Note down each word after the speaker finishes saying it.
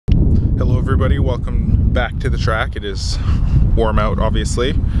Hello everybody, welcome back to the track. It is warm out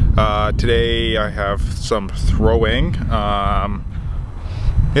obviously. Today I have some throwing. Yeah,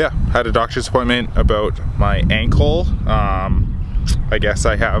 had a doctor's appointment about my ankle. I guess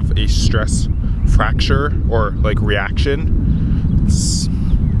I have a stress fracture or like reaction. It's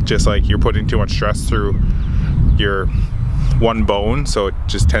just like you're putting too much stress through your one bone, so it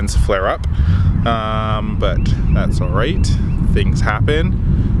just tends to flare up. But that's all right. Things happen.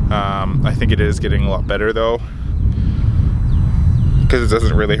 I think it is getting a lot better though, because it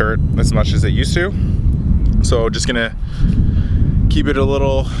doesn't really hurt as much as it used to. So just gonna keep it a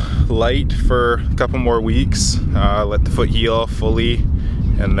little light for a couple more weeks, let the foot heal fully,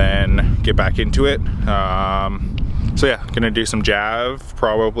 and then get back into it. So yeah, gonna do some jav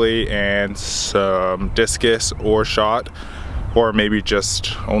probably, and some discus or shot, or maybe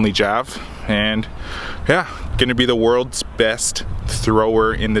just only jav. And yeah, gonna be the world's best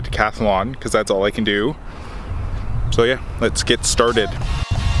thrower in the decathlon, because that's all I can do. So yeah, let's get started.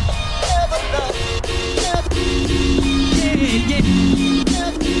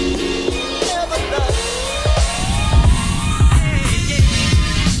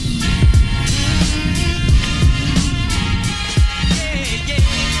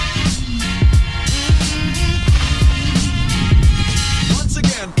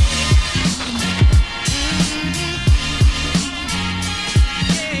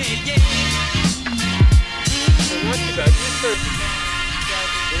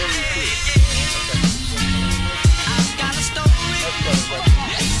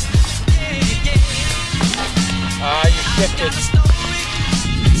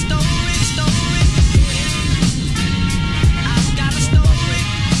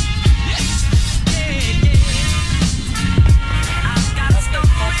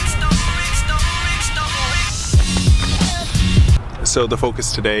 So the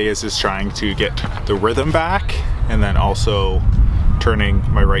focus today is just trying to get the rhythm back, and then also turning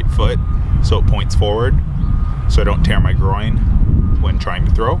my right foot so it points forward, so I don't tear my groin when trying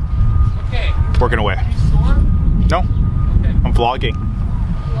to throw. Okay. Working away. Are you sore? No. Okay. I'm vlogging.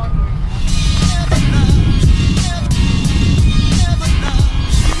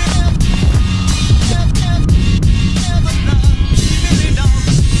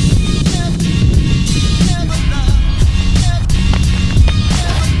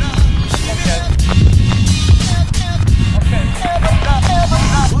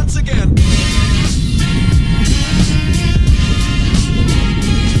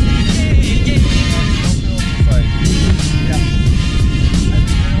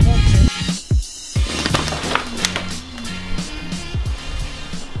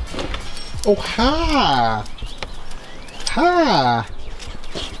 Oh, ha! Ha!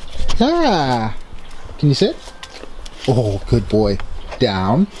 Ha! Can you sit? Oh, good boy.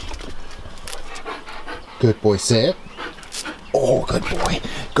 Down. Good boy, sit. Oh, good boy.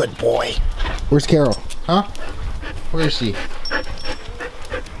 Good boy. Where's Carol? Huh? Where is she?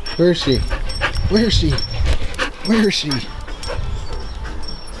 Where is she? Where is she? Where is she?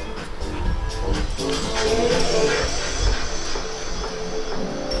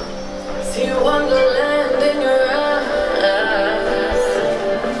 Wonderland in your eyes.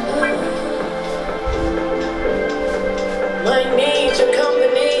 Might need your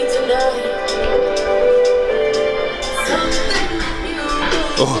company tonight.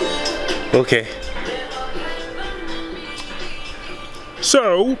 Oh, okay.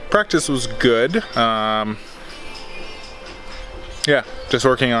 So practice was good. Yeah, just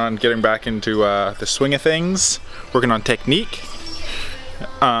working on getting back into the swing of things, working on technique.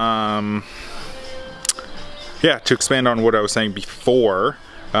 Yeah, to expand on what I was saying before,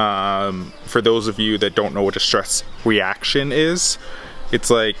 for those of you that don't know what a stress reaction is, it's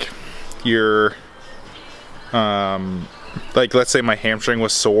like you're, like let's say my hamstring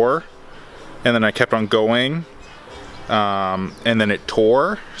was sore, and then I kept on going, and then it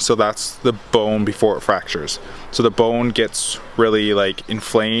tore, so that's the bone before it fractures. So the bone gets really like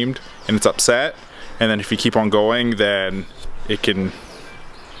inflamed and it's upset, and then if you keep on going, then it can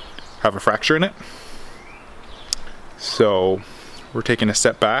have a fracture in it. So we're taking a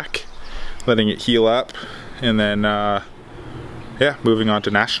step back, letting it heal up, and then yeah, moving on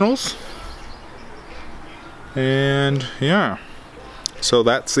to nationals. And yeah, so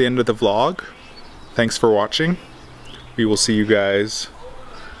that's the end of the vlog. Thanks for watching. We will see you guys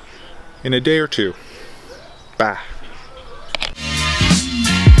in a day or two. Bye.